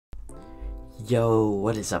Yo,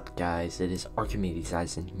 what is up, guys? It is Archimedes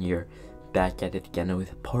Aizen here, back at it again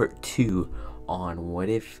with part 2 on what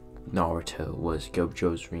if Naruto was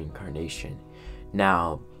Gojo's reincarnation.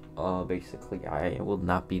 Now, basically, I will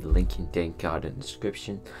not be linking DankGod in the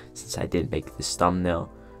description since I did make this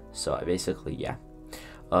thumbnail. So I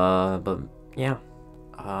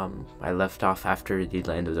left off after the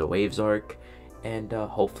Land of the Waves arc, and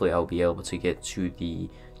hopefully I'll be able to get to the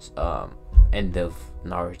end of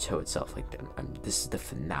Naruto itself. Like, this is the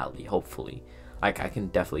finale, hopefully. Like, I can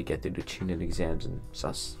definitely get through the Chunin exams and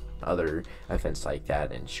other events like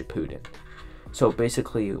that and Shippuden. So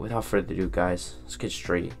basically, without further ado, guys, let's get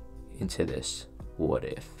straight into this what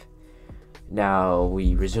if. Now,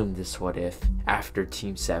 we resume this what if after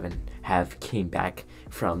Team 7 have came back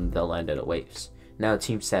from the Land of the Waves. Now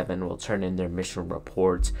Team 7 will turn in their mission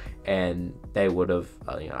reports, and they would have,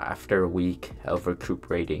 after a week of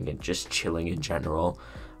recuperating and just chilling in general,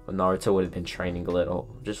 Naruto would have been training a little,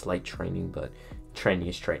 just like training, but training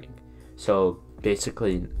is training. So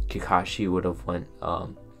basically, Kakashi would have went,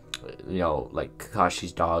 like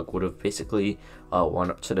Kakashi's dog would have basically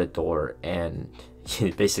went up to the door, and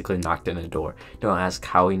he basically knocked on the door. Don't ask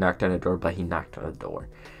how he knocked on the door, but he knocked on the door.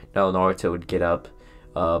 Now Naruto would get up,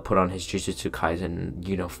 put on his Jujutsu Kaisen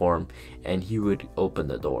uniform, and he would open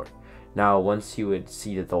the door. Now once he would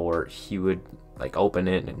see the door, he would like open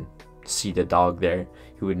it and see the dog there.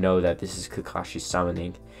 He would know that this is Kakashi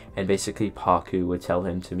summoning, and basically Paku would tell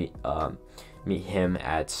him to meet him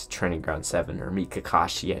at Training Ground 7, or meet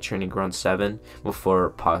Kakashi at Training Ground 7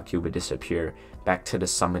 before Paku would disappear back to the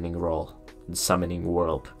summoning world.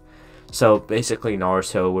 So basically,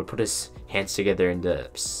 Naruto would put his hands together in the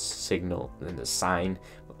sign,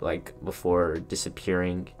 like before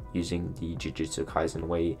disappearing, using the Jujutsu Kaisen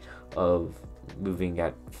way of moving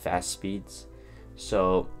at fast speeds.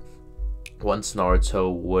 So once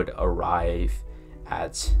Naruto would arrive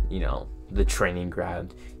at, the training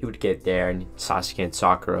ground, he would get there, and Sasuke and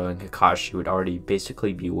Sakura and Kakashi would already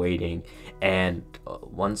basically be waiting. And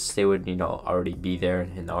once they would, already be there,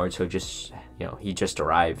 and Naruto just, he just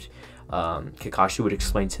arrived, Kakashi would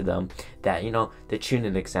explain to them that, the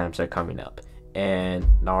Chunin exams are coming up. And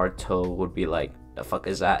Naruto would be like, the fuck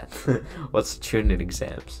is that? What's the Chunin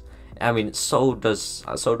exams? I mean, so does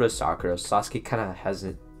Sakura. Sasuke kind of has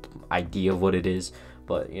an idea of what it is,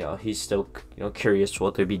 but he's still curious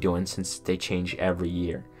what they'll be doing since they change every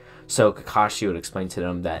year. So Kakashi would explain to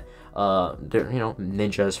them that they're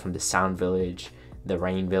ninjas from the Sound Village, the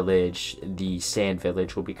Rain Village, the Sand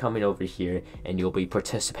Village will be coming over here, and you'll be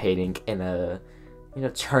participating in a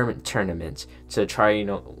tournament to try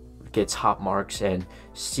get top marks and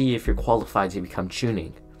see if you're qualified to become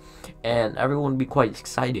Chunin. And everyone would be quite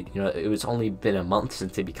excited. It was only been a month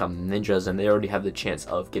since they become ninjas, and they already have the chance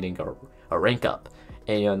of getting a rank up.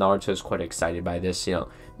 And Naruto is quite excited by this.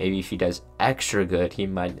 Maybe if he does extra good, he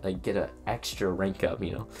might get an extra rank up.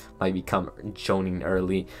 Might become Jonin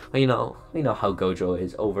early. But, we know how Gojo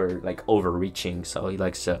is overreaching, so he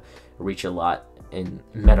likes to reach a lot in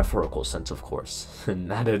metaphorical sense, of course,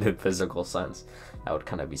 not in a physical sense. That would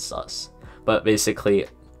kind of be sus. But basically,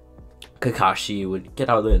 Kakashi would get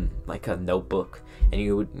out a notebook, and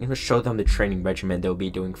he would show them the training regimen they'll be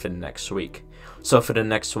doing for the next week. So for the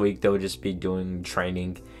next week, they'll just be doing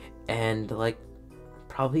training, and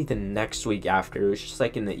probably the next week after, it was just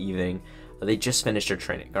in the evening, they just finished their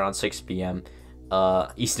training around 6 p.m.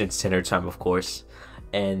 Eastern Standard Time, of course.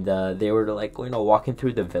 And they were walking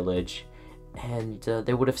through the village, and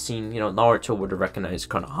they would have seen, Naruto would have recognized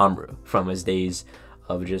Konohamaru from his days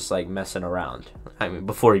of just messing around. I mean,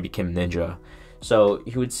 before he became ninja. So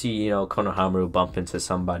he would see, Konohamaru bump into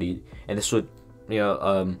somebody, and this would,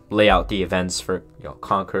 lay out the events for,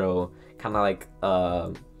 Kankuro, kind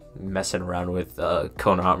of messing around with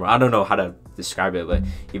Konohamaru. I don't know how to describe it, but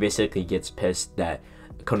he basically gets pissed that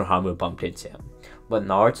Konohamaru bumped into him. But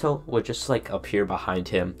Naruto would just appear behind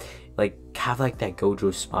him, have that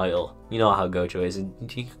Gojo smile. You know how Gojo is, and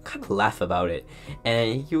you kind of laugh about it.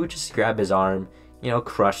 And he would just grab his arm,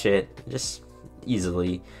 crush it just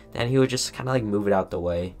easily. Then he would just kind of move it out the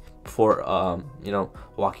way before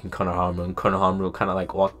walking Konohamaru, and Konohamaru kind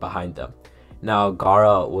of walk behind them. Now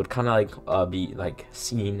Gaara would kind of be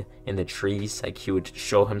seen in the trees, he would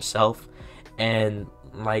show himself, and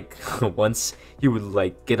once he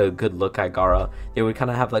would get a good look at Gaara, they would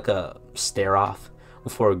kind of have a stare off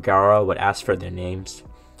before Gaara would ask for their names.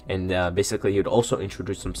 And basically he would also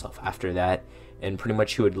introduce himself after that, and pretty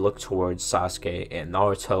much he would look towards Sasuke and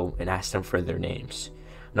Naruto and ask them for their names.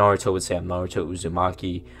 Naruto would say, "I'm Naruto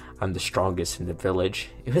Uzumaki, I'm the strongest in the village."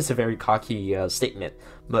 It was a very cocky statement,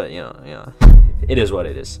 but it is what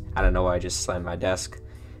it is. I don't know why I just slammed my desk.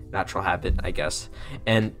 natural habit, I guess.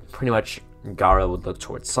 And pretty much Gaara would look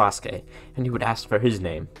towards Sasuke, and he would ask for his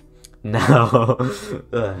name. Now,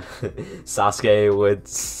 Sasuke would.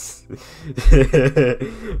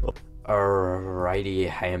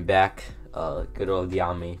 Alrighty, I am back. Good old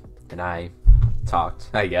Yami and I talked,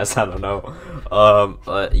 I guess. I don't know.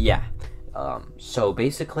 Yeah. So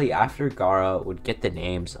basically, after Gaara would get the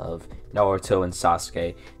names of Naruto and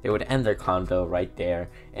Sasuke, they would end their convo right there,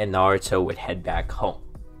 and Naruto would head back home.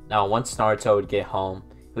 Now, once Naruto would get home,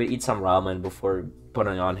 he would eat some ramen before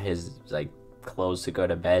putting on his clothes to go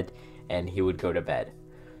to bed, and he would go to bed.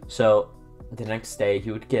 So the next day,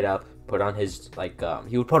 he would get up, put on his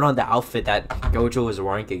he would put on the outfit that Gojo was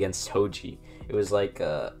wearing against Toji. It was I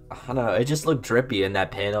don't know, it just looked drippy in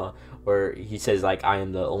that panel where he says I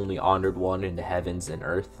am the only honored one in the heavens and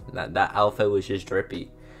earth. That outfit was just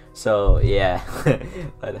drippy. So yeah,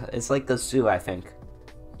 it's like the suit, I think.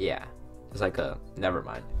 Yeah, it's never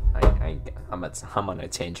mind. I'm on a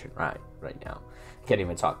tangent right now. I can't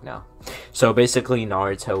even talk now. So basically,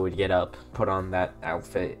 Naruto would get up, put on that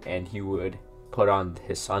outfit, and he would put on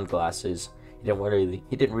his sunglasses. He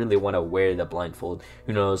didn't really want to wear the blindfold.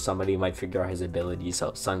 Who knows? Somebody might figure out his abilities.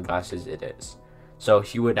 So sunglasses it is. So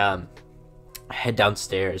he would head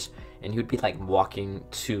downstairs, and he would be walking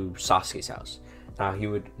to Sasuke's house. Now he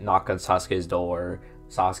would knock on Sasuke's door.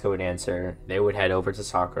 Sasuke would answer. They would head over to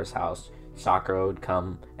Sakura's house. Sakura would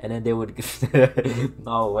come, and then they would.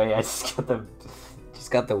 No way! I just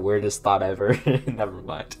got the weirdest thought ever. Never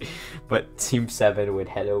mind. But Team 7 would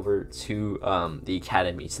head over to the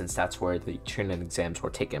academy, since that's where the training exams were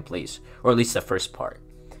taking place, or at least the first part.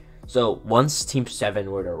 So once Team 7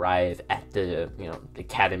 would arrive at the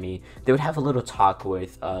academy, they would have a little talk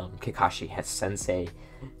with Kakashi Sensei,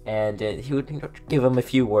 and he would give them a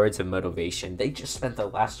few words of motivation. They just spent the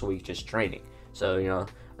last week just training, so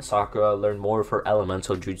Sakura learned more of her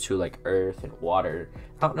elemental jutsu like earth and water.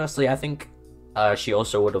 Honestly, I think she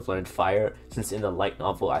also would have learned fire, since in the light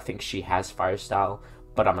novel I think she has fire style,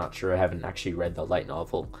 but I'm not sure. I haven't actually read the light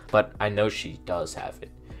novel, but I know she does have it.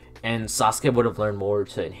 And Sasuke would have learned more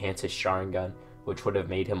to enhance his Sharingan, which would have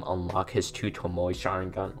made him unlock his 2 Tomoe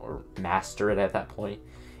Sharingan, or master it at that point.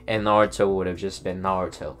 And Naruto would have just been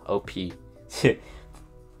Naruto, OP.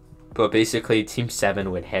 But basically, Team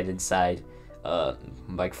 7 would head inside,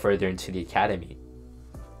 further into the academy.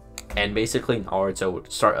 And basically, Naruto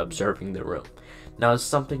would start observing the room. Now,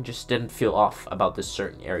 something just didn't feel off about this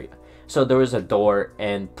certain area. So there was a door,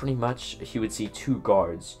 and pretty much he would see 2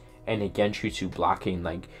 guards and a Genjutsu blocking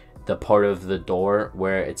the part of the door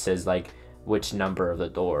where it says which number of the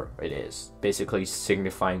door it is, basically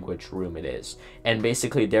signifying which room it is. And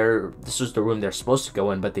basically this was the room they're supposed to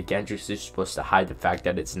go in, but the Genjutsu is supposed to hide the fact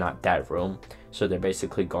that it's not that room, so they're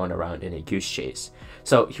basically going around in a goose chase.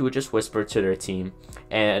 So he would just whisper to their team,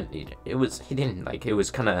 and it was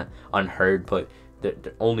kind of unheard, but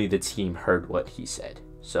only the team heard what he said.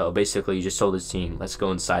 So basically he just told his team, let's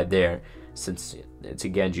go inside there, since it's a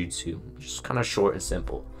Genjutsu, just kind of short and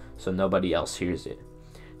simple, so nobody else hears it.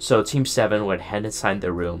 So Team 7 would head inside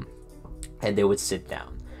the room, and they would sit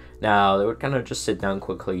down. Now, they would kind of just sit down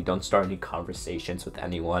quickly, don't start any conversations with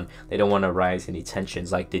anyone. They don't want to rise any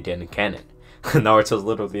tensions like they did in canon. Naruto's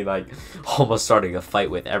literally almost starting a fight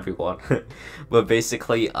with everyone. But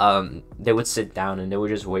basically, they would sit down, and they would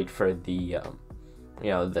just wait for the,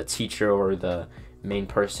 the teacher or the main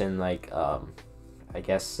person, I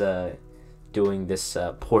guess, doing this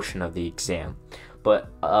portion of the exam.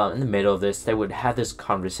 But in the middle of this, they would have this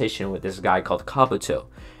conversation with this guy called Kabuto,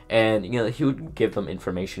 and he would give them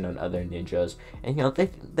information on other ninjas, and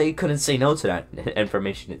they couldn't say no to that.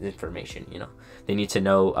 Information is information. They need to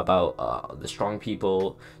know about the strong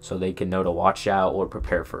people, so they can know to watch out or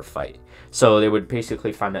prepare for a fight. So they would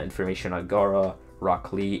basically find out information on Gaara,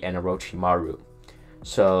 Rock Lee, and Orochimaru.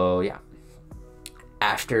 So yeah,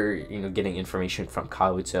 after getting information from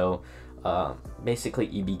Kabuto, basically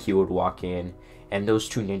EBQ would walk in, and those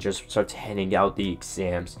 2 ninjas would start handing out the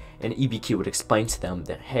exams, and EBQ would explain to them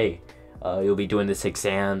that, hey, you'll be doing this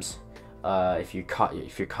exams. If you're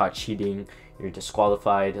caught cheating, you're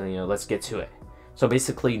disqualified. Let's get to it. So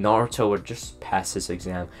basically, Naruto would just pass this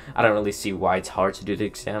exam. I don't really see why it's hard to do the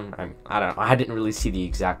exam. I don't know. I didn't really see the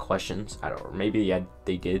exact questions. Maybe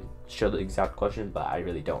they did show the exact questions, but I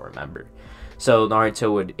really don't remember. So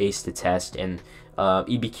Naruto would ace the test, and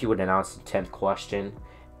EBQ would announce the 10th question,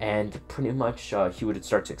 and pretty much he would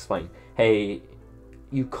start to explain, hey,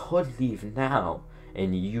 you could leave now,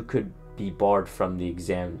 and you could be barred from the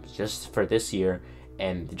exam just for this year,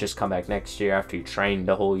 and just come back next year after you train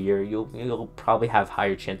the whole year. You'll probably have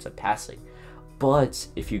higher chance of passing. But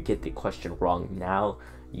if you get the question wrong now,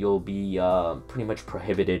 you'll be pretty much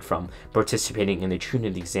prohibited from participating in the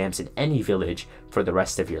Chunin exams in any village for the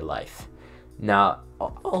rest of your life. Now,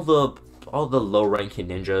 all the low-ranking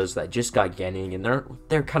ninjas that just got Genin, and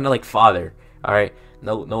they're kind of like father. All right,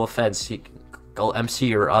 no offense. You can go MC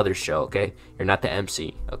your other show, okay? You're not the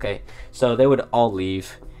MC, okay? So they would all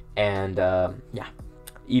leave, and yeah,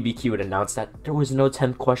 EBQ would announce that there was no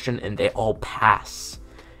 10th question, and they all pass.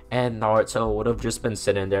 And Naruto would have just been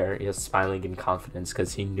sitting there, smiling in confidence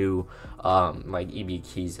because he knew like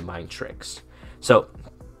EBQ's mind tricks. So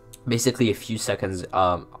basically, a few seconds,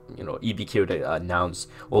 EBQ would announce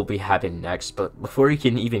what will be happening next. But before he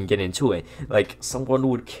can even get into it, like, someone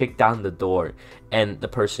would kick down the door, and the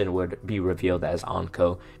person would be revealed as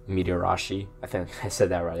Anko Mitarashi. I think I said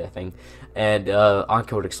that right. I think, and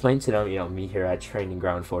Anko would explain to them, meet here at Training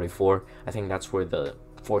Ground 44. I think that's where the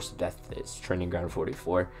Force of Death is, Training Ground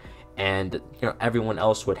 44. And everyone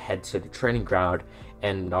else would head to the training ground,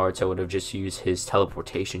 and Naruto would have just used his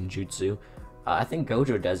teleportation jutsu. I think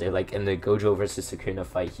Gojo does it, like in the Gojo versus Sukuna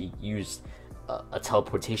fight, he used a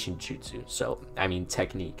teleportation jutsu, so I mean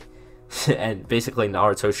technique. And basically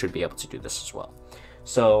Naruto should be able to do this as well.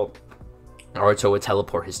 So Naruto would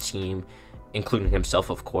teleport his team, including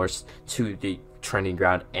himself of course, to the training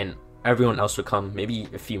ground, and everyone else would come maybe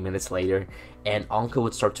a few minutes later, and Anko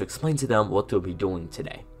would start to explain to them what they'll be doing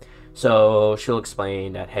today. So she'll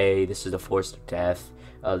explain that, hey, this is the Force of Death.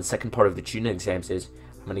 The second part of the Chunin exams is,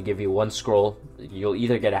 I'm going to give you one scroll. You'll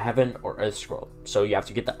either get a Heaven or Earth scroll. So you have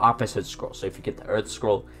to get the opposite scroll. So if you get the Earth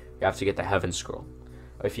scroll, you have to get the Heaven scroll.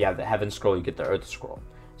 Or if you have the Heaven scroll, you get the Earth scroll.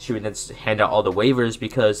 She would then hand out all the waivers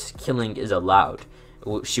because killing is allowed.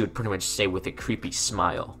 She would pretty much say with a creepy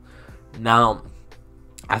smile. Now,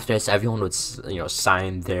 after this, everyone would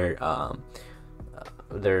sign their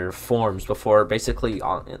forms before basically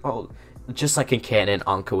just like in canon,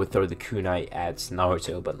 Anko would throw the kunai at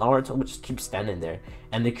Naruto, but Naruto would just keep standing there,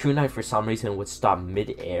 and the kunai for some reason would stop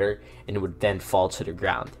mid-air and it would then fall to the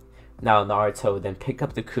ground. Now Naruto would then pick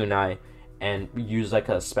up the kunai and use like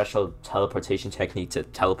a special teleportation technique to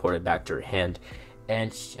teleport it back to her hand,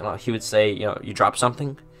 and he would say, you dropped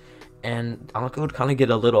something, and Anko would kind of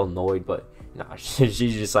get a little annoyed, but no, she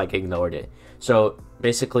just like ignored it. So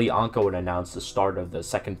basically Anko would announce the start of the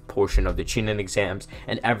second portion of the Chunin exams,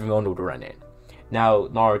 and everyone would run in. Now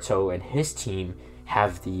Naruto and his team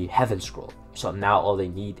have the Heaven scroll, so now all they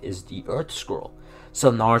need is the Earth scroll.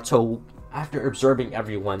 So Naruto, after observing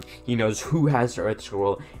everyone, he knows who has the Earth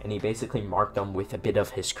scroll, and he basically marked them with a bit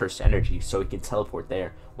of his cursed energy so he can teleport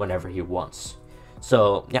there whenever he wants.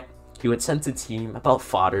 So yeah, he would send the team about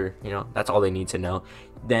fodder, that's all they need to know.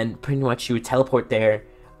 Then pretty much he would teleport there,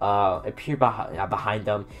 appear behind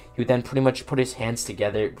them. He would then pretty much put his hands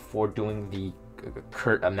together before doing the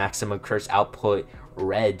maximum curse output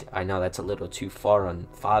red. I know that's a little too far on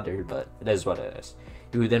fodder, but it is what it is.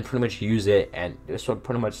 He would then pretty much use it, and this would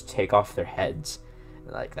pretty much take off their heads.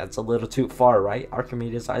 Like, that's a little too far, right?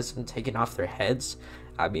 Archimedes Aizen taking off their heads?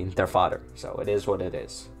 I mean, they're fodder, so it is what it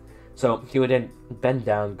is. So he would then bend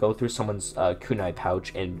down, go through someone's kunai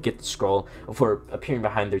pouch, and get the scroll before appearing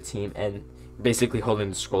behind their team and basically holding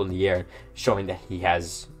the scroll in the air, showing that he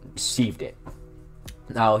has received it.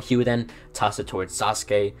 Now he would then toss it towards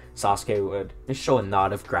Sasuke. Sasuke would show a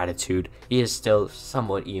nod of gratitude. He is still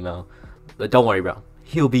somewhat emo, but don't worry, bro.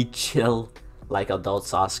 He'll be chill like adult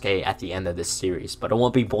Sasuke at the end of this series, but it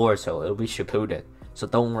won't be Boruto. It'll be Shippuden. So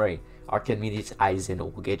don't worry. Archimedes Aizen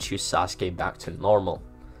will get you Sasuke back to normal.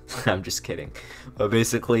 I'm just kidding. But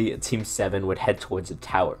basically, Team 7 would head towards a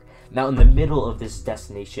tower. Now, in the middle of this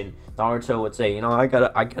destination, Naruto would say, I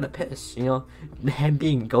gotta piss. Him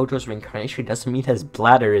being Gojo's reincarnation doesn't mean his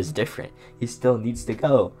bladder is different. He still needs to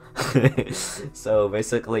go. So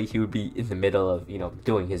basically, he would be in the middle of,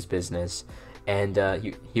 doing his business, and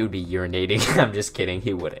he would be urinating. I'm just kidding.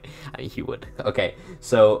 He wouldn't. I mean, he would. Okay.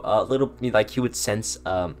 So he would sense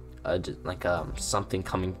something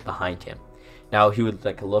coming behind him. Now he would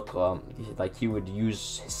look, he would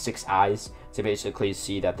use his 6 eyes to basically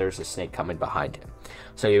see that there's a snake coming behind him.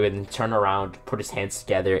 So he would turn around, put his hands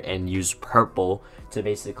together, and use purple to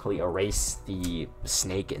basically erase the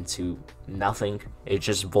snake into nothing. It's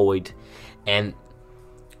just void, and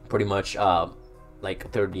pretty much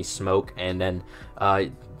there'd be smoke, and then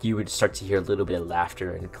you would start to hear a little bit of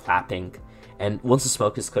laughter and clapping. And once the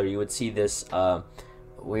smoke is clear, you would see this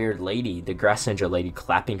weird lady, the grass ninja lady,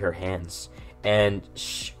 clapping her hands. And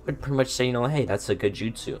she would pretty much say, hey, that's a good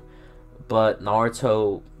jutsu. But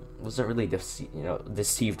Naruto wasn't really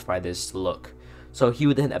deceived by this look. So he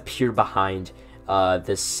would then appear behind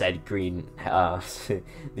this said green,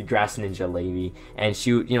 the grass ninja lady, and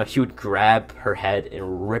he would grab her head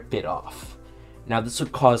and rip it off. Now this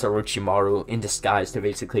would cause Orochimaru in disguise to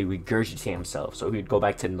basically regurgitate himself, so he'd go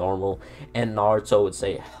back to normal, and Naruto would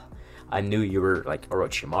say, I knew you were like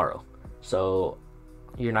Orochimaru, so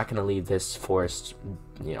you're not gonna leave this forest,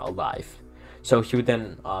 alive. So he would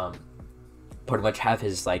then pretty much have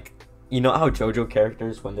his, like, how Gojo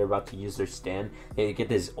characters, when they're about to use their stand, they get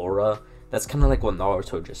this aura. That's kind of like what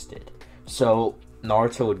Naruto just did. So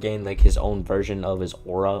Naruto would gain like his own version of his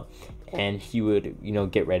aura, and he would,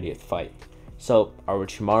 get ready to fight. So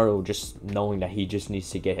Orochimaru, just knowing that he just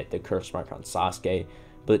needs to get the curse mark on Sasuke,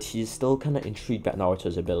 but he's still kind of intrigued by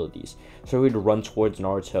Naruto's abilities. So he would run towards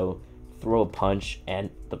Naruto, throw a punch,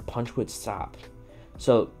 and the punch would stop.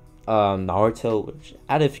 So Naruto,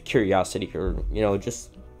 out of curiosity or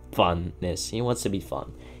just funness, he wants to be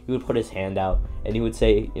fun, he would put his hand out and he would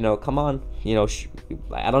say, come on,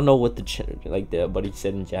 I don't know what what he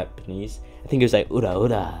said in Japanese. I think it was like ura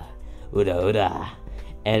ura ura ura,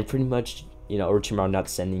 and pretty much Orochimaru not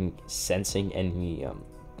sensing any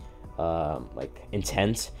like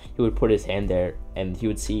intent, he would put his hand there and he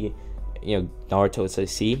would see, Naruto would say,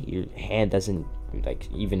 see, your hand doesn't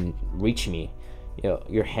like even reach me,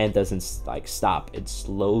 your hand doesn't like stop, it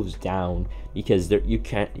slows down, because you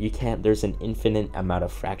can't there's an infinite amount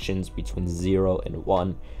of fractions between 0 and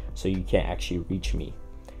 1, so you can't actually reach me.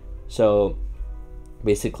 So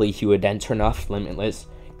basically he would then turn off Limitless,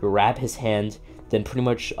 grab his hand, then pretty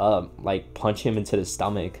much like punch him into the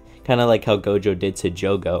stomach, kind of like how Gojo did to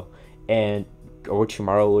Jogo, and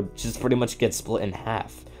Orochimaru would just pretty much get split in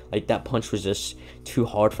half. Like, that punch was just too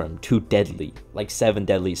hard for him, too deadly, like 7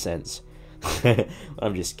 deadly sins.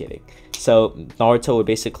 I'm just kidding. So Naruto would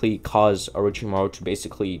basically cause Orochimaru to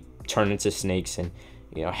basically turn into snakes and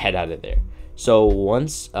head out of there. So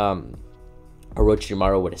once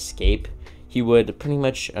Orochimaru would escape, he would pretty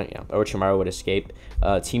much Orochimaru would escape.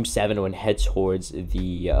 Team 7 would head towards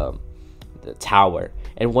the tower,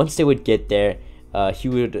 and once they would get there, he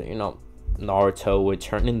would Naruto would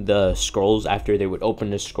turn in the scrolls. After they would open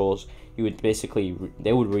the scrolls, he would basically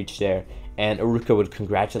they would reach there, and Iruka would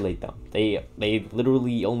congratulate them. They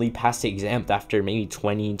literally only passed the exam after maybe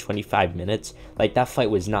 20-25 minutes. Like, that fight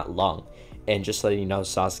was not long, and just letting you know,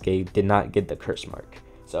 Sasuke did not get the curse mark.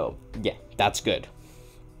 So yeah, that's good.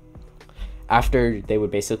 After they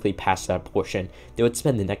would basically pass that portion, they would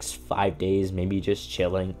spend the next 5 days maybe just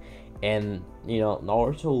chilling, and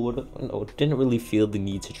Naruto didn't really feel the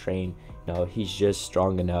need to train. He's just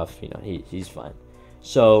strong enough. He's fine.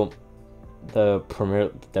 So the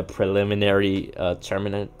preliminary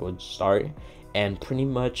tournament would start, and pretty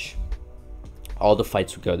much all the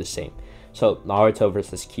fights would go the same. So Naruto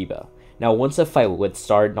versus Kiba. Now, once the fight would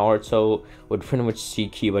start, Naruto would pretty much see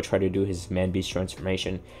Kiba try to do his man beast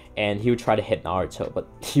transformation, and he would try to hit Naruto, but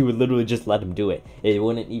he would literally just let him do it. It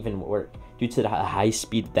wouldn't even work due to the high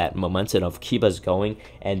speed that momentum of Kiba's going,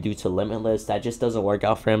 and due to Limitless, that just doesn't work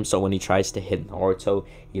out for him. So when he tries to hit Naruto,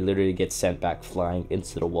 he literally gets sent back flying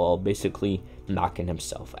into the wall, basically knocking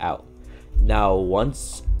himself out. Now,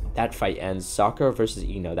 once that fight ends, Sakura versus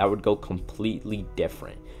Ino, that would go completely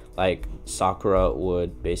different. Like, Sakura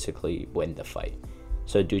would basically win the fight,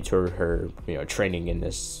 so due to her training in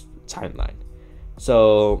this timeline.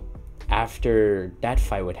 So after that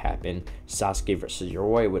fight would happen, Sasuke versus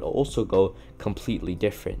Yoroi would also go completely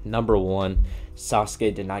different. Number one,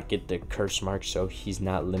 Sasuke did not get the curse mark, so he's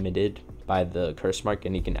not limited by the curse mark,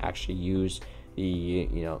 and he can actually use the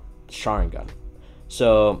Sharingan.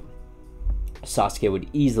 So Sasuke would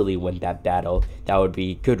easily win that battle. That would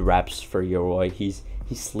be good reps for Yoroi. He's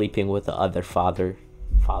sleeping with the other father.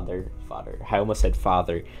 I almost said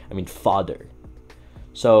father. I mean father.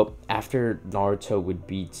 So after Naruto would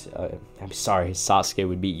beat, Sasuke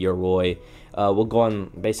would beat Yoroi, we'll go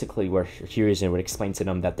on basically where Hiruzen would explain to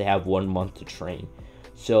them that they have 1 month to train.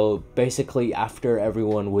 So basically, after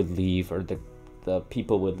everyone would leave, or the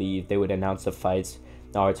people would leave, they would announce the fights.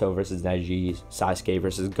 Naruto versus Neji, Sasuke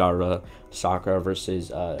versus Gaara, Sakura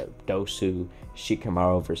versus Dosu,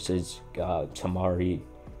 Shikamaru versus Tamari,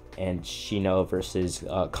 and Shino versus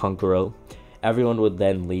Kankuro. Everyone would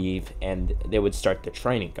then leave, and they would start the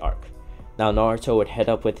training arc. Now Naruto would head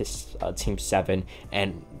up with his Team 7,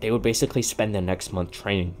 and they would basically spend the next month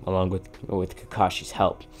training along with Kakashi's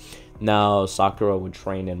help. Now Sakura would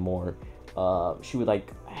train in more. She would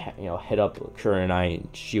head up Kurenai, and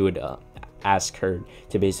she would ask her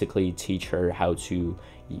to basically teach her how to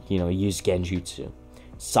use Genjutsu.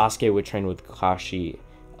 Sasuke would train with Kakashi,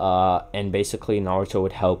 and basically Naruto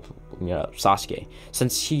would help Sasuke,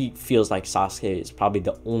 since he feels like Sasuke is probably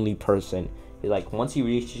the only person, like, once he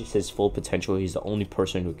reaches his full potential, he's the only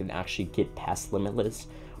person who can actually get past Limitless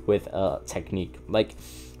with technique. Like,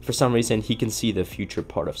 for some reason he can see the future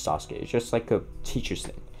part of Sasuke. It's just like a teacher's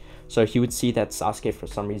thing. So he would see that Sasuke for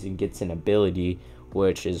some reason gets an ability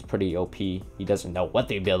which is pretty OP. He doesn't know what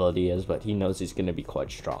the ability is, but he knows he's going to be quite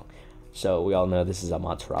strong. So we all know this is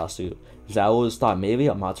Amaterasu. Because I always thought maybe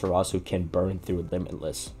Amaterasu can burn through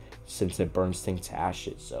Limitless, since it burns things to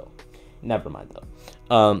ashes. So never mind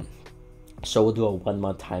though. So we'll do a 1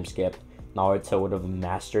 month time skip. Naruto would have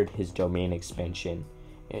mastered his domain expansion,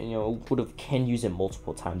 and can use it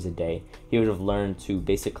multiple times a day. He would have learned to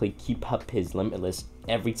basically keep up his Limitless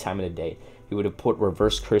every time of the day. He would have put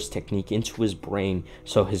reverse curse technique into his brain,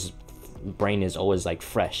 so his brain is always like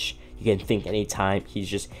fresh. He can think anytime.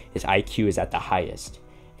 His IQ is at the highest,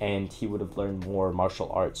 and he would have learned more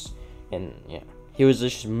martial arts. And yeah, he was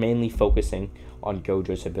just mainly focusing on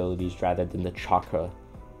Gojo's abilities rather than the chakra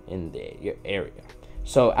in the area.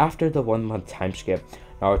 So after the 1 month time skip,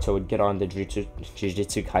 Naruto would get on the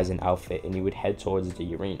Jujutsu Kaisen outfit, and he would head towards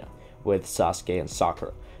the arena with Sasuke and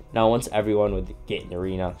Sakura. Now, once everyone would get in the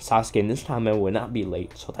arena, Sasuke in this time would not be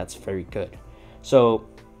late, so that's very good. So,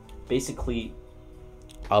 basically,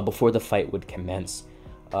 before the fight would commence,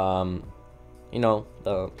 the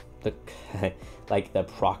the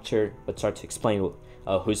proctor would start to explain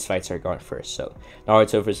whose fights are going first. So,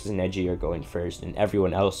 Naruto versus Neji are going first, and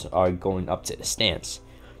everyone else are going up to the stands.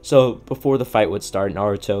 So, before the fight would start,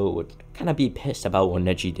 Naruto would kind of be pissed about what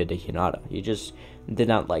Neji did to Hinata. He just did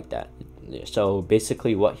not like that. So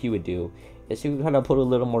basically what he would do is he would kind of put a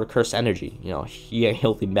little more curse energy, he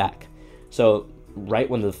held him back. So right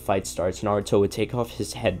when the fight starts, Naruto would take off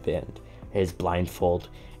his headband, his blindfold,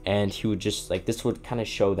 and he would just this would kind of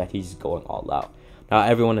show that he's going all out. Now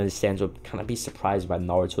everyone in the stands would kind of be surprised by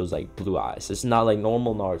Naruto's blue eyes. This is not like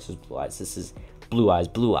normal Naruto's blue eyes. This is blue eyes.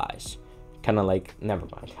 Kind of never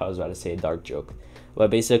mind, I was about to say a dark joke. But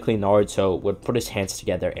basically Naruto would put his hands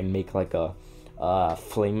together and make a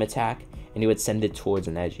flame attack, and he would send it towards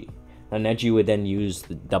Neji. Now Neji would then use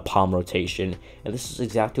the palm rotation, and this is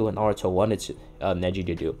exactly what Naruto wanted Neji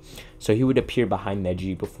to do. So he would appear behind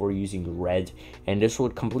Neji before using red, and this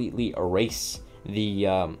would completely erase the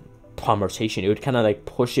palm rotation. It would kind of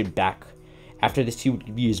push it back. After this, he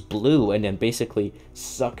would use blue and then basically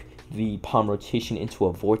suck the palm rotation into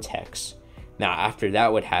a vortex. Now after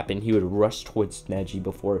that would happen, he would rush towards Neji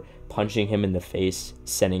before punching him in the face,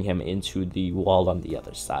 sending him into the wall on the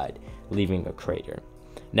other side, leaving a crater.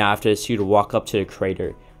 Now after this, he would walk up to the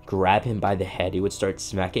crater, grab him by the head. He would start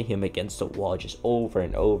smacking him against the wall just over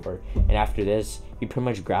and over. And after this, he'd pretty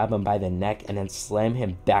much grab him by the neck and then slam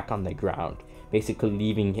him back on the ground, basically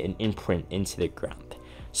leaving an imprint into the ground.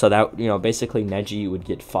 So that, basically Neji would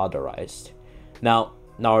get fatherized. Now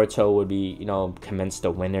Naruto would be, commence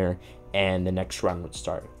the winner, and the next round would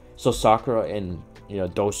start. So Sakura and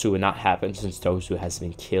Dosu would not happen since Dosu has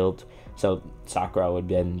been killed. So Sakura would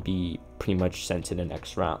then be pretty much sent to the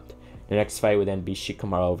next round. The next fight would then be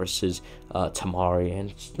Shikamaru versus Tamari,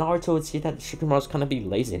 and Naruto would see that Shikamaru's kind of be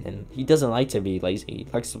lazy, and he doesn't like to be lazy. He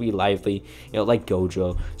likes to be lively, like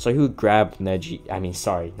Gojo. So he would grab he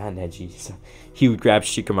would grab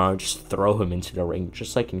Shikamaru and just throw him into the ring,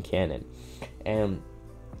 just like in canon. And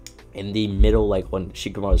in the middle, when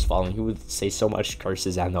Shikamaru was falling, he would say so much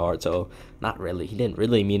curses at Naruto. Not really, he didn't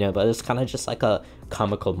really mean it, but it's kind of just like a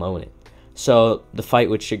comical moment. So the fight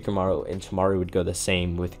with Shikamaru and Tamari would go the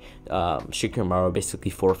same, with Shikamaru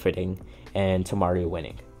basically forfeiting and Tamari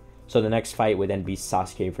winning. So the next fight would then be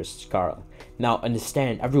Sasuke versus Gaara. Now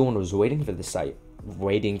understand, everyone was waiting for this fight.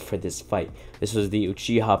 This was the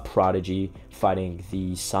Uchiha prodigy fighting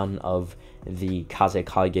the son of the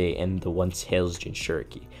Kazekage and the one-tails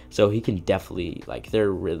Jinchuriki. So he can definitely,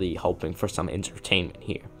 they're really hoping for some entertainment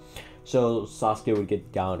here. So Sasuke would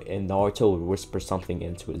get down and Naruto would whisper something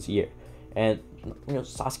into his ear. And,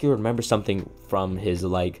 Sasuke would remember something from his,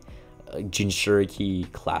 Jinchuriki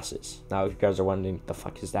classes. Now, if you guys are wondering, the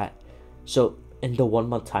fuck is that? So, in the 1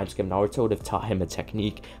 month time skip, Naruto would have taught him a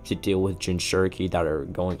technique to deal with Jinchuriki that are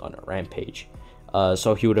going on a rampage.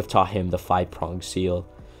 So he would have taught him the 5-pronged seal.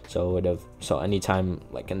 So anytime,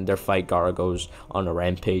 in their fight, Gaara goes on a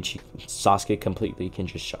rampage, Sasuke completely can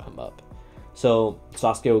just shut him up. So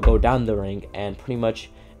Sasuke would go down the ring, and pretty much,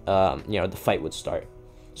 the fight would start.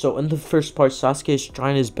 So in the first part, Sasuke is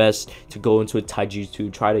trying his best to go into a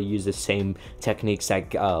taijutsu, try to use the same techniques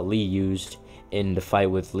that Lee used in the fight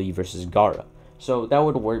with Lee versus Gaara. So that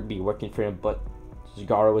would be working for him, but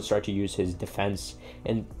Gaara would start to use his defense,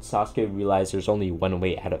 and Sasuke would realize there's only one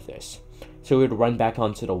way out of this. So he would run back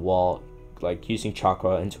onto the wall, using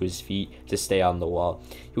chakra into his feet to stay on the wall.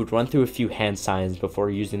 He would run through a few hand signs before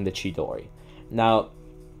using the Chidori. Now,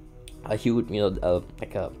 he would,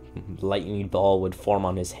 like a lightning ball would form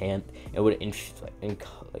on his hand. It would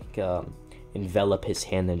envelop his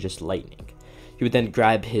hand in just lightning. He would then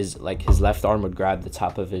grab his left arm would grab the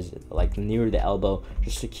top of his, like, near the elbow,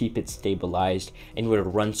 just to keep it stabilized, and he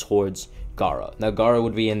would run towards Gaara. Now Gaara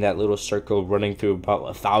would be in that little circle running through about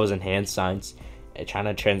 1,000 hand signs, trying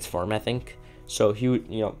to transform, I think. So he would,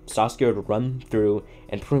 Sasuke would run through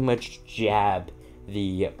and pretty much jab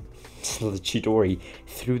the Chidori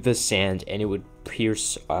through the sand, and it would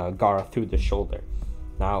pierce Gaara through the shoulder.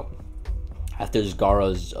 Now, after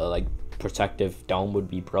Gaara's protective dome would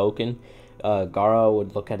be broken, Gaara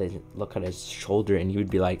would look at his shoulder, and he would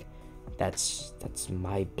be like, "That's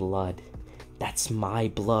my blood, that's my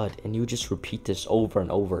blood," and you would just repeat this over and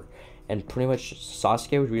over, and pretty much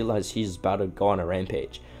Sasuke would realize he's about to go on a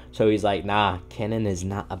rampage. So he's like, "Nah, canon is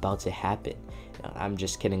not about to happen. I'm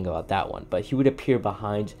just kidding about that one." But he would appear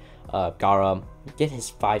behind Gaara, get his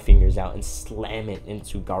 5 fingers out, and slam it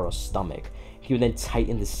into Gaara's stomach. He would then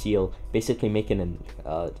tighten the seal, basically making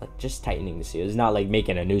just tightening the seal. It's not like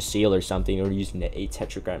making a new seal or something, or using an 8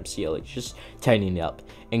 tetragram seal. It's just tightening it up.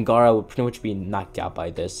 And Gaara would pretty much be knocked out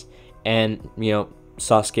by this. And,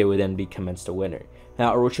 Sasuke would then be commenced a winner.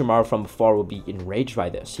 Now, Orochimaru from afar will be enraged by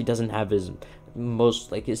this. He doesn't have his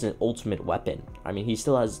his ultimate weapon. I mean, he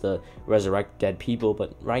still has the resurrect dead people,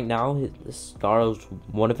 but right now this Gaara is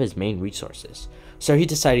one of his main resources. So he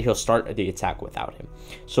decided he'll start the attack without him.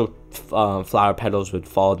 So flower petals would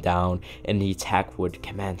fall down and the attack would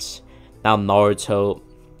commence. Now Naruto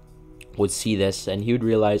would see this, and he would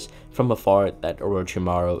realize from afar that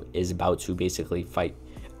Orochimaru is about to basically fight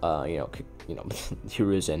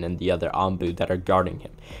Hiruzen and the other Anbu that are guarding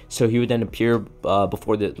him. So he would then appear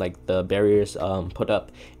before the barriers put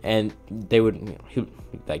up, and they would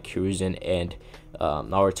Hiruzen and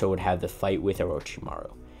Naruto would have the fight with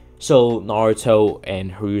Orochimaru. So Naruto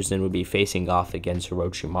and Hiruzen would be facing off against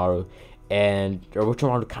Orochimaru, and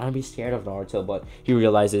Orochimaru would kind of be scared of Naruto, but he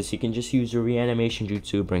realizes he can just use the reanimation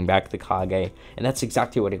jutsu, bring back the Kage, and that's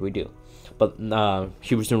exactly what he would do. But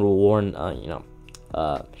Hiruzen will warn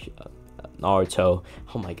Naruto.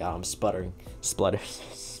 Oh my god, I'm stuttering.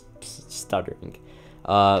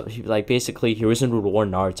 Basically, Hiruzen would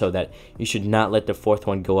warn Naruto that you should not let the 4th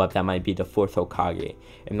one go up. That might be the 4th Hokage.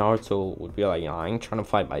 And Naruto would be like, I ain't trying to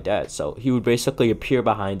fight my dad. So he would basically appear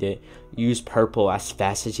behind it, use purple as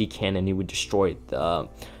fast as he can, and he would destroy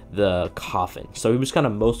the coffin. So he was kind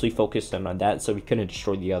of mostly focused on that, so he couldn't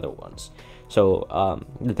destroy the other ones. So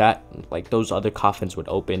those other coffins would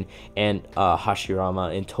open, and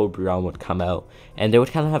Hashirama and Tobirama would come out, and they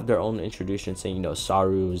would kind of have their own introduction, saying,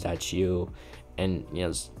 Saru, is that you? And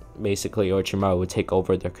basically Orochimaru would take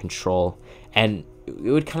over their control, and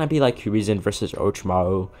it would kind of be like Hiruzen versus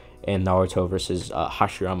Orochimaru and Naruto versus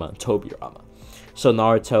Hashirama and Tobirama. So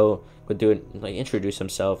Naruto would do it, introduce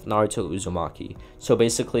himself, Naruto Uzumaki. So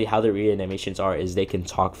basically how the reanimations are is they can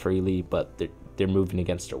talk freely, but they're moving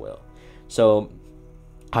against their will. So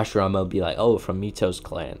Hashirama would be like, "Oh, from Mito's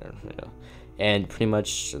clan," and pretty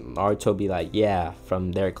much Naruto would be like, "Yeah,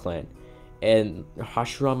 from their clan." And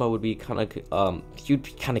Hashirama would be he'd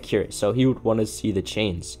be kind of curious, so he would want to see the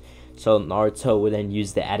chains. So Naruto would then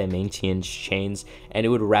use the adamantium chains, and it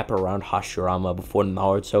would wrap around Hashirama before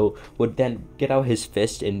Naruto would then get out his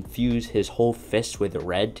fist and fuse his whole fist with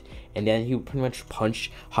red, and then he would pretty much punch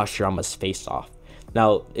Hashirama's face off.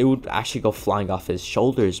 Now, it would actually go flying off his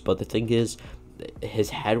shoulders, but the thing is, his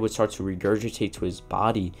head would start to regurgitate to his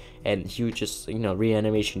body, and he would just,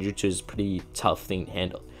 reanimation jutsu is a pretty tough thing to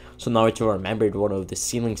handle. So Naruto remembered one of the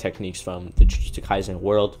sealing techniques from the Jujutsu Kaisen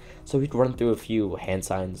world, so he'd run through a few hand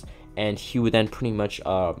signs, and he would then pretty much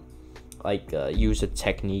use a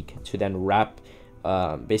technique to then wrap,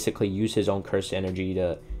 basically use his own cursed energy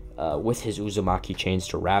to, with his Uzumaki chains,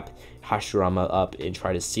 to wrap Hashirama up and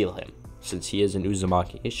try to seal him. Since he is an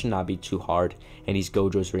Uzumaki, it should not be too hard, and he's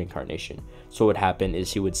Gojo's reincarnation. So what happened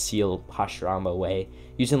is he would seal Hashirama away,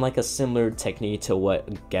 using a similar technique to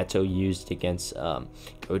what Geto used against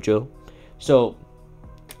Gojo. So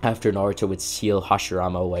after Naruto would seal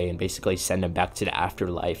Hashirama away and basically send him back to the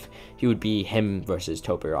afterlife, he would be him versus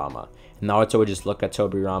Tobirama. Naruto would just look at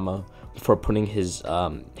Tobirama before putting his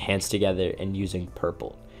hands together and using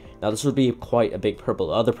purple. Now this would be quite a big purple.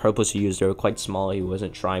 The other purples he used, they were quite small, he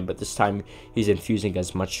wasn't trying, but this time he's infusing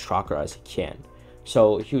as much chakra as he can.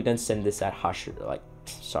 So he would then send this at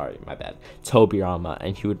Tobirama,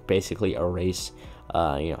 and he would basically erase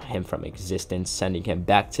him from existence, sending him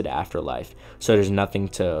back to the afterlife. So there's nothing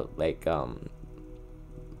to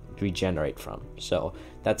regenerate from. So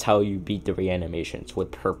that's how you beat the reanimations,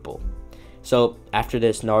 with purple. So after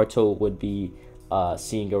this, Naruto would be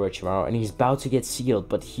seeing Orochimaru, and he's about to get sealed,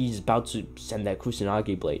 but he's about to send that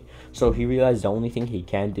Kusanagi blade. So he realized the only thing he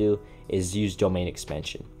can do is use domain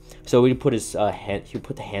expansion. So he put his he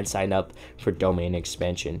put the hand sign up for domain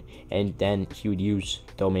expansion, and then he would use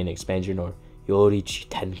domain expansion or Yorichi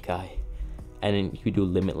Tenkai, and then he would do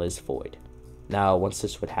limitless void. Now once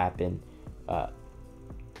this would happen,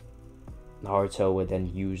 Naruto would then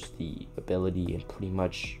use the ability and pretty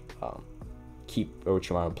much keep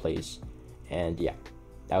Orochimaru in place. And yeah,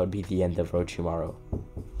 that would be the end of Orochimaru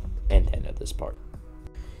and the end of this part.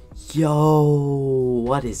 Yo,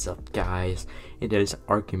 what is up, guys? It is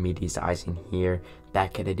Archimedes Aizen here,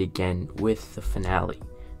 back at it again with the finale.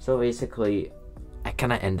 So basically, I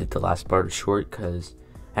kind of ended the last part short because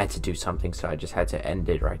I had to do something, so I just had to end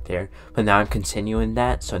it right there. But now I'm continuing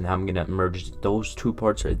that, so now I'm gonna merge those two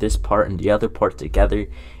parts, or this part and the other part together.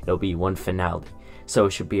 It'll be one finale. So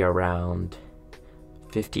it should be around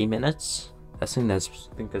 50 minutes. I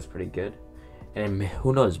think that's pretty good. And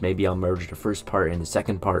who knows, maybe I'll merge the first part and the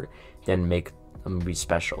second part, then make a movie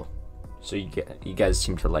special. So you guys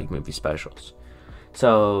seem to like movie specials.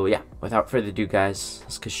 So yeah, without further ado, guys,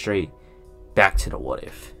 let's get straight back to the what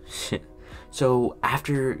if. So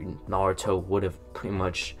after Naruto would have pretty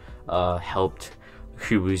much helped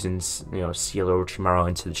Hiruzen's, seal Orochimaru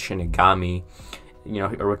into the Shinigami,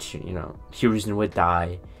 Hiruzen would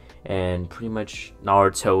die, and pretty much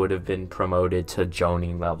Naruto would have been promoted to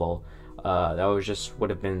Jonin level. That would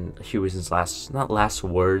have been Hiruzen's not last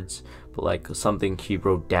words, but like something he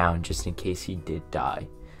wrote down just in case he did die.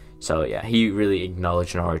 So yeah, he really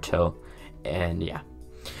acknowledged Naruto, and yeah.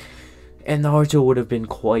 And Naruto would have been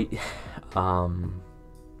quite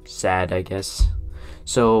sad, I guess.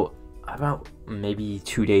 So about maybe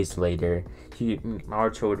 2 days later,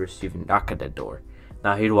 Naruto would receive a knock at the door.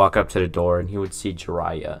 Now he'd walk up to the door and he would see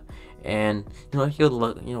Jiraiya, and he would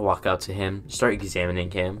walk out to him, start examining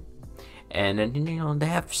him, and then they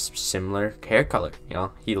have similar hair color.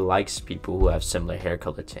 He likes people who have similar hair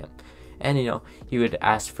color to him, and he would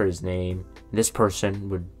ask for his name. This person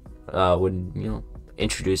would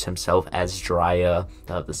introduce himself as Jiraiya,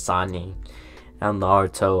 the Sani. And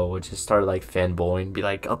Naruto would just start like fanboying, be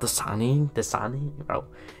like, "Oh, the Sani,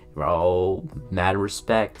 bro, mad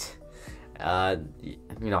respect. I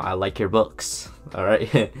like your books, all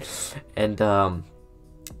right." And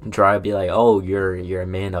Jiraiya would be like, "Oh, you're a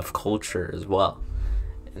man of culture as well."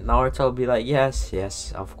 And Naruto would be like,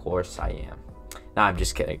 "Yes, of course I am." Nah, I'm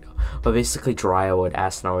just kidding. But basically, Jiraiya would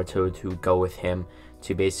ask Naruto to go with him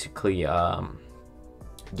to basically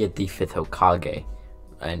get the 5th Hokage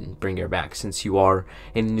and bring her back, since you are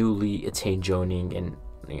a newly attained Jonin, and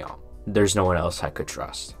there's no one else I could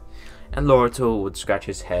trust. And Naruto would scratch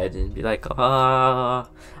his head and be like,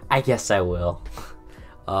 I guess I will.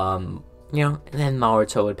 And then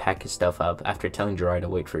Naruto would pack his stuff up after telling Jiraiya to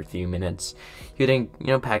wait for a few minutes. He would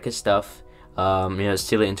then, pack his stuff,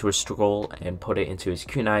 steal it into a scroll and put it into his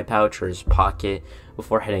kunai pouch or his pocket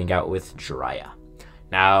before heading out with Jiraiya.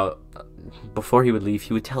 Now, before he would leave,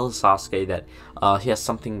 he would tell Sasuke that he has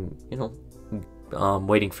something,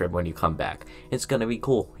 waiting for him when you come back. It's gonna be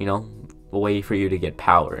cool, a way for you to get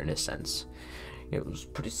power, in a sense.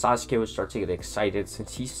 Sasuke would start to get excited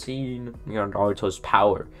since he's seen, Naruto's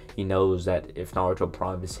power. He knows that if Naruto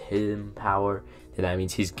promised him power, then that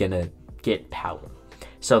means he's gonna get power.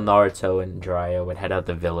 So Naruto and Jiraiya would head out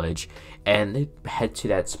the village, and they'd head to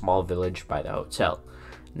that small village by the hotel.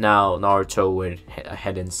 Now Naruto would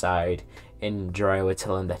head inside, and Jiraiya would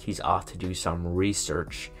tell him that he's off to do some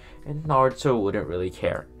research, and Naruto wouldn't really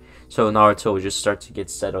care. So Naruto would just start to get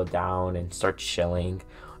settled down and start chilling,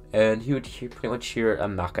 and he would pretty much hear a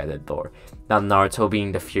knock at the door. Now Naruto,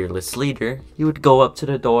 being the fearless leader, he would go up to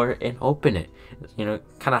the door and open it,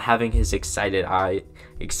 kind of having his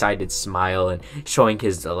excited smile and showing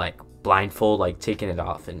his blindfold, taking it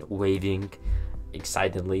off and waving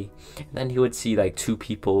excitedly. And then he would see two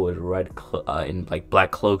people with in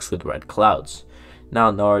black cloaks with red clouds.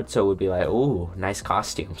 Now Naruto would be like, "Ooh, nice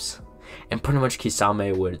costumes." And pretty much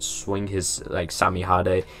Kisame would swing his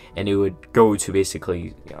Samihade, and it would go to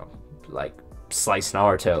basically slice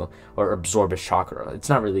Naruto or absorb his chakra. It's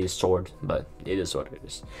not really a sword, but it is what it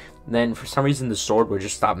is. And then for some reason the sword would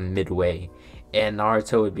just stop midway, and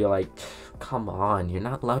Naruto would be like, "Come on, you're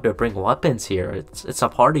not allowed to bring weapons here. It's a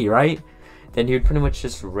party, right?" Then he would pretty much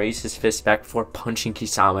just raise his fist back before punching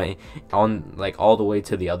Kisame on all the way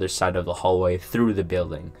to the other side of the hallway through the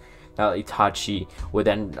building. Now Itachi would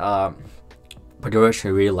then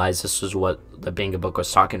progressively realize this was what the Benga book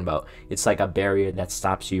was talking about. It's like a barrier that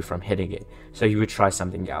stops you from hitting it. So he would try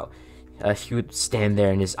something out. he would stand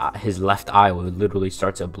there and his left eye would literally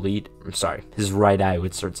start to bleed. I'm sorry, his right eye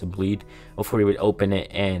would start to bleed before he would open it,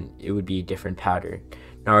 and it would be a different pattern.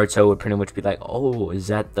 Naruto would pretty much be like, "Oh, is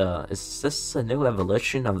this a new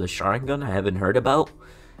evolution of the Sharingan I haven't heard about?"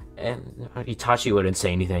 And Itachi wouldn't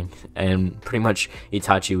say anything, and pretty much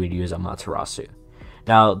Itachi would use Amaterasu.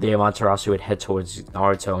 Now the Amaterasu would head towards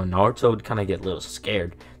Naruto, and Naruto would kind of get a little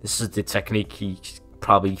scared. This is the technique he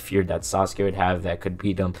probably feared that Sasuke would have that could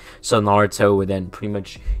beat him. So Naruto would then pretty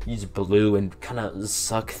much use blue and kind of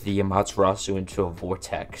suck the Amaterasu into a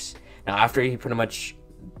vortex. Now after he pretty much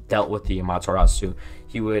dealt with the Amaterasu,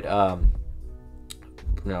 he would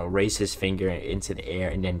raise his finger into the air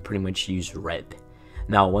and then pretty much use red.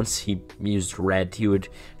 Now once he used red, he would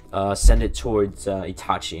send it towards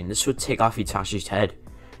Itachi, and this would take off Itachi's head.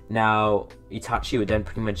 Now Itachi would then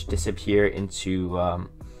pretty much disappear into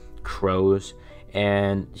crows,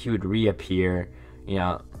 and he would reappear,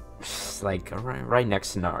 like right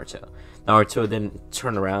next to Naruto. Naruto would then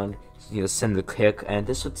turn around, send the kick, and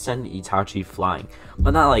this would send Itachi flying,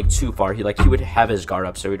 but not like too far. He would have his guard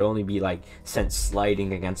up, so he'd only be like sent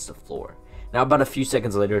sliding against the floor. Now about a few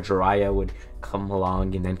seconds later, Jiraiya would come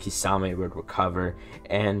along, and then Kisame would recover,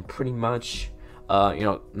 and pretty much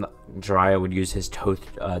Jiraiya would use his toad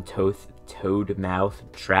mouth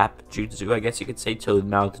trap jutsu, I guess you could say, toad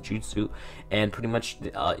mouth jutsu, and pretty much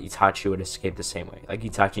Itachi would escape the same way. Like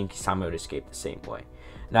Itachi and Kisame would escape the same way.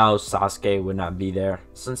 Now Sasuke would not be there,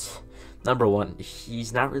 since number one,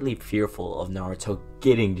 he's not really fearful of Naruto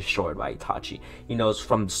getting destroyed by Itachi. He knows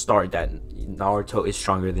from the start that Naruto is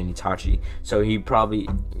stronger than Itachi, so he probably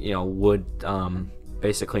would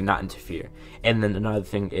basically not interfere. And then another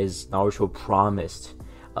thing is, Naruto promised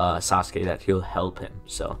Sasuke that he'll help him,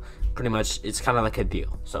 so pretty much it's kind of like a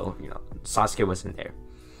deal. So Sasuke wasn't there.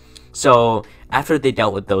 So after they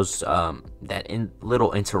dealt with those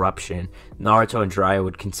little interruption, Naruto and Jiraiya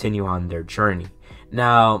would continue on their journey.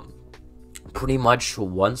 Now pretty much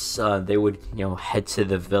once they would head to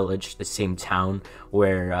the village, the same town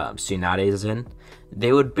where Tsunade is in,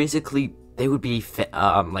 they would be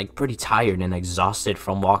like pretty tired and exhausted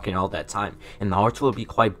from walking all that time, and Naruto would be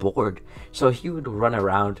quite bored, so he would run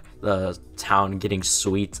around the town getting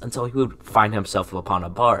sweets until he would find himself upon a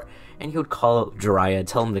bar, and he would call Jiraiya,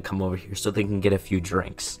 tell him to come over here so they can get a few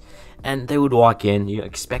drinks. And they would walk in,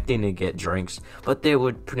 expecting to get drinks, but they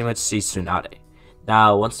would pretty much see Tsunade.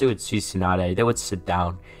 Now once they would see Tsunade, they would sit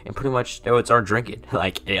down and pretty much they would start drinking.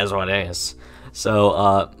 Like, it is what it is.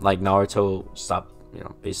 So like Naruto stopped,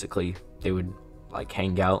 basically they would like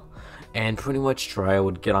hang out, and pretty much Jiraiya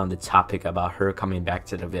would get on the topic about her coming back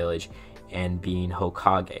to the village and being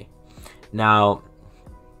Hokage. Now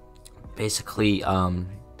basically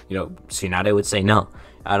Tsunade would say, no,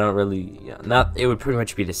 I don't really, it would pretty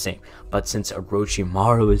much be the same, but since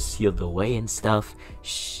Orochimaru is sealed away and stuff,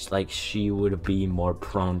 she would be more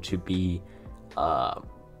prone to be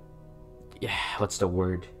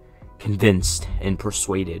convinced and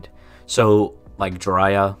persuaded. So like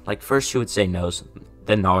Jiraiya, first she would say no,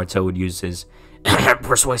 then Naruto would use his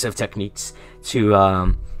persuasive techniques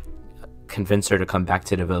to convince her to come back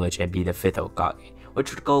to the village and be the 5th Hokage,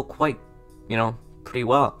 which would go quite, pretty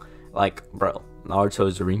well. Like, bro, Naruto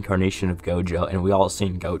is the reincarnation of Gojo, and we all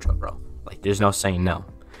seen Gojo, bro. Like, there's no saying no.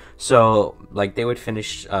 So like they would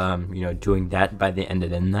finish doing that. By the end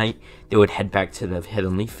of the night, they would head back to the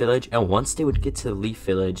Hidden Leaf Village, and once they would get to the Leaf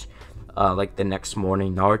Village, like the next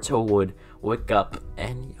morning, Naruto would wake up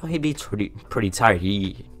and he'd be pretty tired.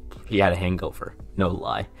 He had a hangover, no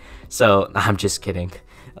lie. So I'm just kidding.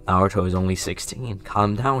 Naruto is only 16.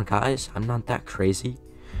 Calm down, guys. I'm not that crazy.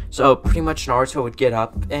 So pretty much Naruto would get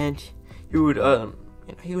up and he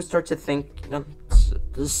would start to think,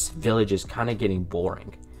 this village is kind of getting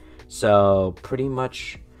boring. So pretty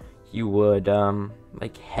much he would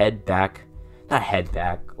like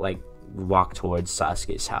walk towards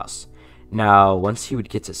Sasuke's house. Now once he would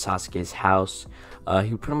get to Sasuke's house,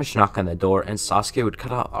 he would pretty much knock on the door, and Sasuke would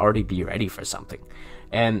kind of already be ready for something.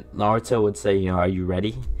 And Naruto would say, are you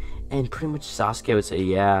ready? And pretty much Sasuke would say,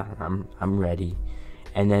 yeah, I'm ready.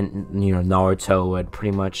 And then Naruto would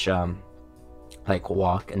pretty much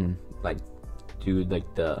walk and do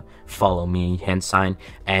the follow me hand sign,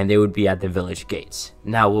 and they would be at the village gates.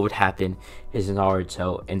 Now what would happen is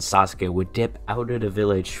Naruto and Sasuke would dip out of the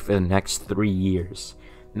village for the next 3 years.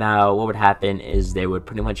 Now what would happen is they would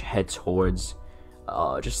pretty much head towards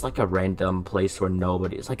just like a random place where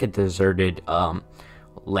nobody, it's like a deserted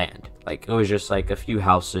land. Like it was just like a few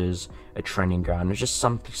houses, a training ground. It's just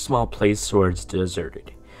some small place where it's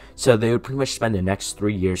deserted. So they would pretty much spend the next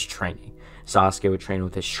 3 years training. Sasuke would train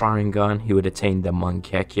with his Sharingan. He would attain the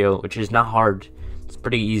Mangekyo, which is not hard. It's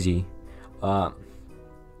pretty easy.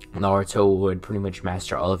 Naruto would pretty much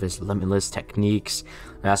master all of his limitless techniques,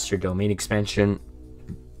 master domain expansion,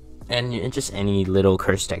 and just any little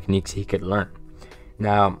curse techniques he could learn.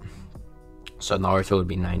 Now, so Naruto would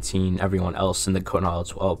be 19, everyone else in the Konoha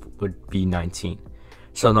 12 would be 19.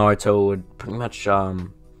 So Naruto would pretty much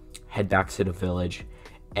head back to the village,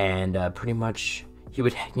 and pretty much he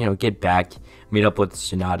would, get back, meet up with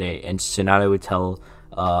Tsunade, and Tsunade would tell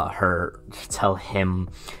him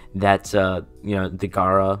that the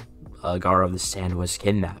Gaara of the Sand was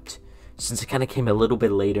kidnapped. Since it kind of came a little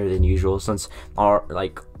bit later than usual, since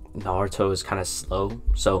Naruto is kind of slow,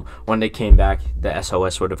 so when they came back, the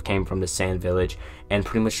SOS would have came from the Sand Village, and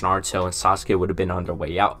pretty much Naruto and Sasuke would have been on their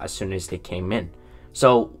way out as soon as they came in.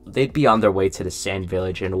 So they'd be on their way to the Sand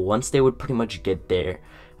Village, and once they would pretty much get there,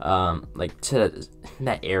 to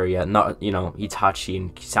that area, Itachi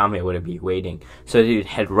and Kisame would be waiting. So they would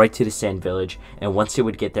head right to the Sand Village, and once they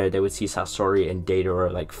would get there, they would see Sasori and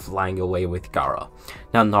Deidara flying away with Gaara.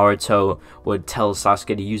 Now Naruto would tell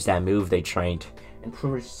Sasuke to use that move they trained, and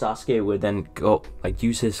pretty much Sasuke would then go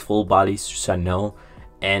use his full body Susanoo,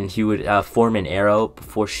 and he would form an arrow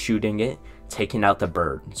before shooting it, taking out the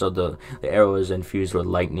bird. So the arrow is infused with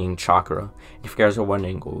lightning chakra. If you guys are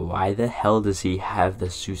wondering, why the hell does he have the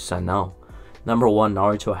Susanoo? Number one,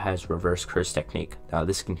 Naruto has reverse curse technique. Now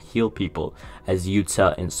this can heal people, as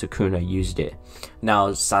Yuta and Sukuna used it. Now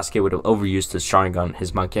Sasuke would have overused his Sharingan,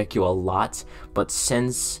 his Mangekyo, a lot, but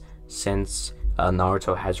since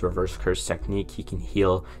Naruto has reverse curse technique, he can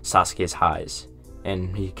heal Sasuke's highs,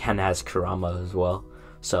 and he kind of has Kurama as well.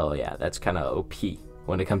 So yeah, that's kind of OP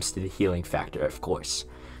when it comes to the healing factor, of course.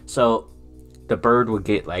 So the bird would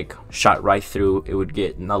get shot right through, it would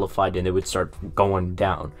get nullified, and it would start going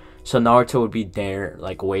down. So Naruto would be there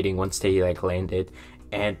waiting once they landed,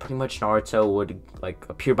 and pretty much Naruto would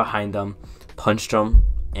appear behind them, punch them,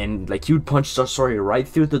 and he would punch Sasori right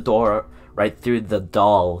through the door, right through the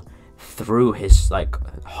doll, through his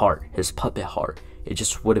heart, his puppet heart. It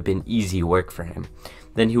just would have been easy work for him.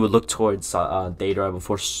 Then he would look towards Deidara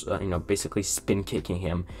before basically spin kicking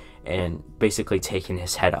him and basically taking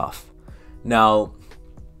his head off. Now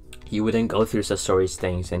he would then go through Sasori's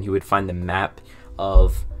things, and he would find the map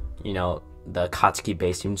of the Katsuki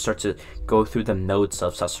base. He would start to go through the notes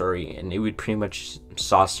of Sasori, and it would pretty much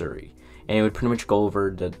Sasori, and it would pretty much go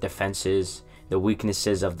over the defenses, the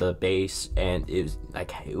weaknesses of the base, and it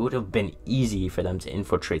would have been easy for them to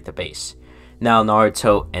infiltrate the base. Now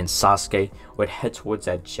Naruto and Sasuke would head towards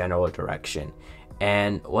that general direction,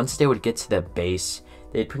 and once they would get to the base,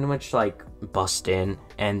 they'd pretty much bust in,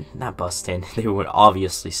 and not bust in, they were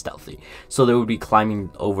obviously stealthy, so they would be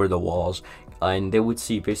climbing over the walls, and they would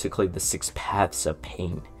see basically the 6 paths of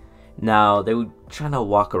pain. Now they would try to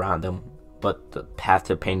walk around them, but the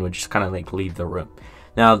path of pain would just kind of leave the room.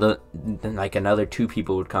 Now then another 2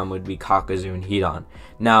 people would come, would be Kakuzu and Hidan.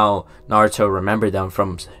 Now Naruto remembered them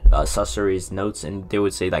from Sasori's notes, and they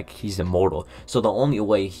would say he's immortal, so the only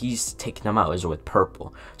way he's taking them out is with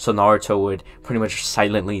purple. So Naruto would pretty much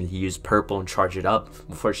silently use purple and charge it up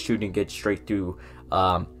before shooting it straight through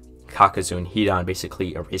Kakuzu and Hidan,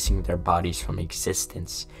 basically erasing their bodies from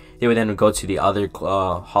existence. They would then go to the other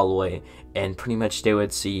hallway, and pretty much they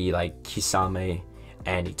would see Kisame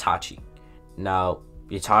and Itachi. Now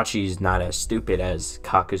Itachi is not as stupid as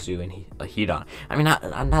Kakuzu and Hidan. I mean,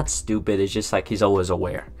 not stupid. It's just he's always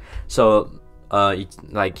aware. So,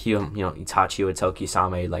 Itachi would tell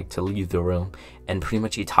Kisame to leave the room, and pretty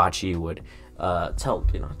much Itachi would tell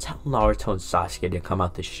Naruto and Sasuke to come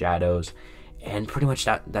out the shadows, and pretty much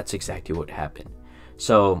that's exactly what happened.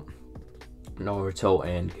 So, Naruto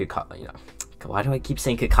and why do I keep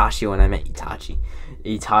saying Kakashi when I meant Itachi?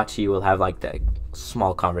 Itachi will have that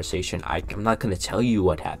small conversation. I'm not going to tell you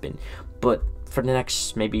what happened, but for the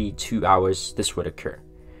next maybe 2 hours this would occur.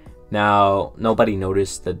 Now nobody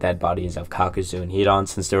noticed the dead bodies of Kakuzu and Hidan,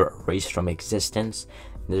 since they were erased from existence.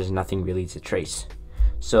 There's nothing really to trace.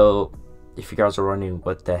 So if you guys are wondering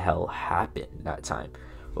what the hell happened that time,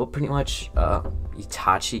 well, pretty much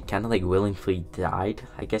Itachi kind of willingly died,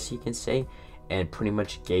 I guess you can say, and pretty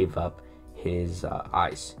much gave up his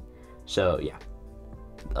eyes. So yeah,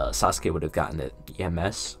 Sasuke would have gotten the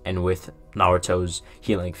EMS, and with Naruto's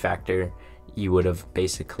healing factor, you would have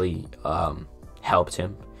basically helped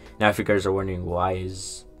him. Now if you guys are wondering why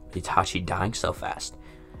is Itachi dying so fast,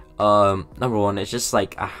 number one, it's just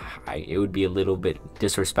it would be a little bit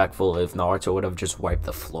disrespectful if Naruto would have just wiped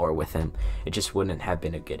the floor with him. It just wouldn't have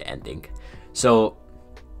been a good ending. So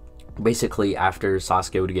basically after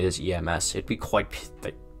Sasuke would get his EMS, it'd be quite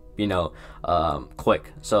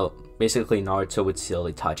quick. So basically Naruto would seal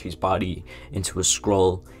Itachi's body into a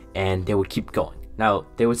scroll, and they would keep going. Now,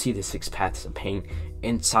 they would see the 6 paths of pain,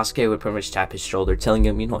 and Sasuke would pretty much tap his shoulder, telling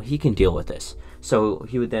him, he can deal with this. So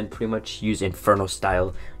he would then pretty much use Inferno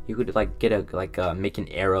style. He would like get make an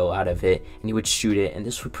arrow out of it, and he would shoot it, and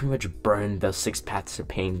this would pretty much burn the 6 paths of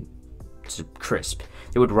pain to crisp.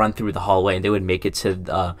 They would run through the hallway, and they would make it to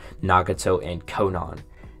Nagato and Konan.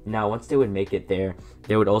 Now, once they would make it there,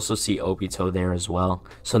 they would also see Obito there as well.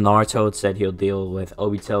 So Naruto said he'll deal with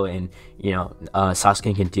Obito, and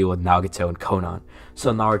Sasuke can deal with Nagato and Konan.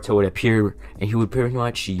 So Naruto would appear, and he would pretty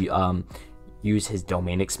much use his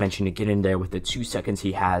domain expansion to get in there with the 2 seconds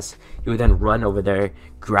he has. He would then run over there,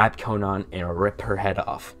 grab Konan, and rip her head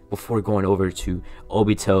off before going over to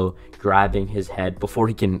Obito, grabbing his head before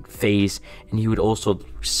he can phase, and he would also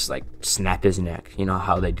like snap his neck. You know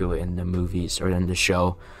how they do it in the movies or in the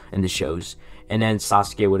shows. And then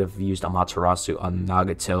Sasuke would have used Amaterasu on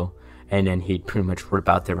Nagato, and then he'd pretty much rip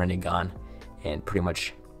out the Rinnegan and pretty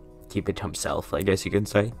much keep it to himself, I guess you can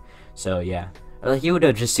say. So yeah. He would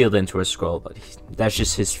have just sealed into a scroll, but that's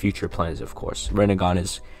just his future plans, of course. Rinnegan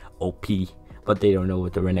is OP, but they don't know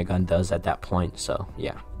what the Rinnegan does at that point, so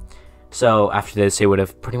yeah. So after this, they would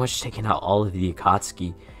have pretty much taken out all of the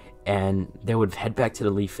Akatsuki, and they would head back to the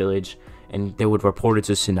Leaf Village, and they would report it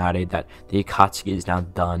to Tsunade that the Akatsuki is now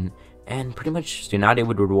done, and pretty much Tsunade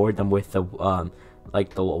would reward them with the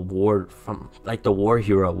the award from the War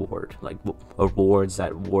Hero Award, like awards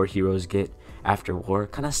that war heroes get after war,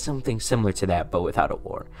 kind of something similar to that, but without a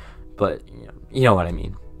war. But you know what I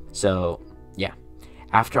mean. So yeah,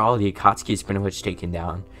 after all the Akatsuki is pretty much taken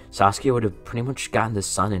down, Sasuke would have pretty much gotten the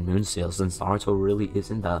Sun and Moon Seal, since Naruto really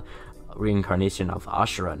isn't the reincarnation of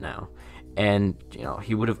Ashura now. And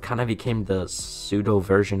he would have kind of became the pseudo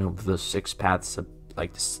version of the 6 paths of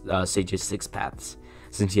Sage's 6 paths,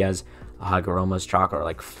 since he has Hagoromo's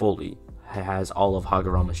chakra fully. Has all of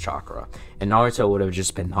Hagoromo's chakra, and Naruto would have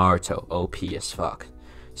just been Naruto, OP as fuck.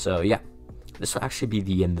 So yeah, this will actually be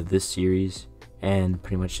the end of this series, and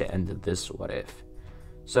pretty much the end of this What If.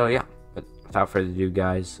 So yeah, but without further ado,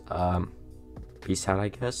 guys, peace out, I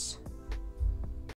guess.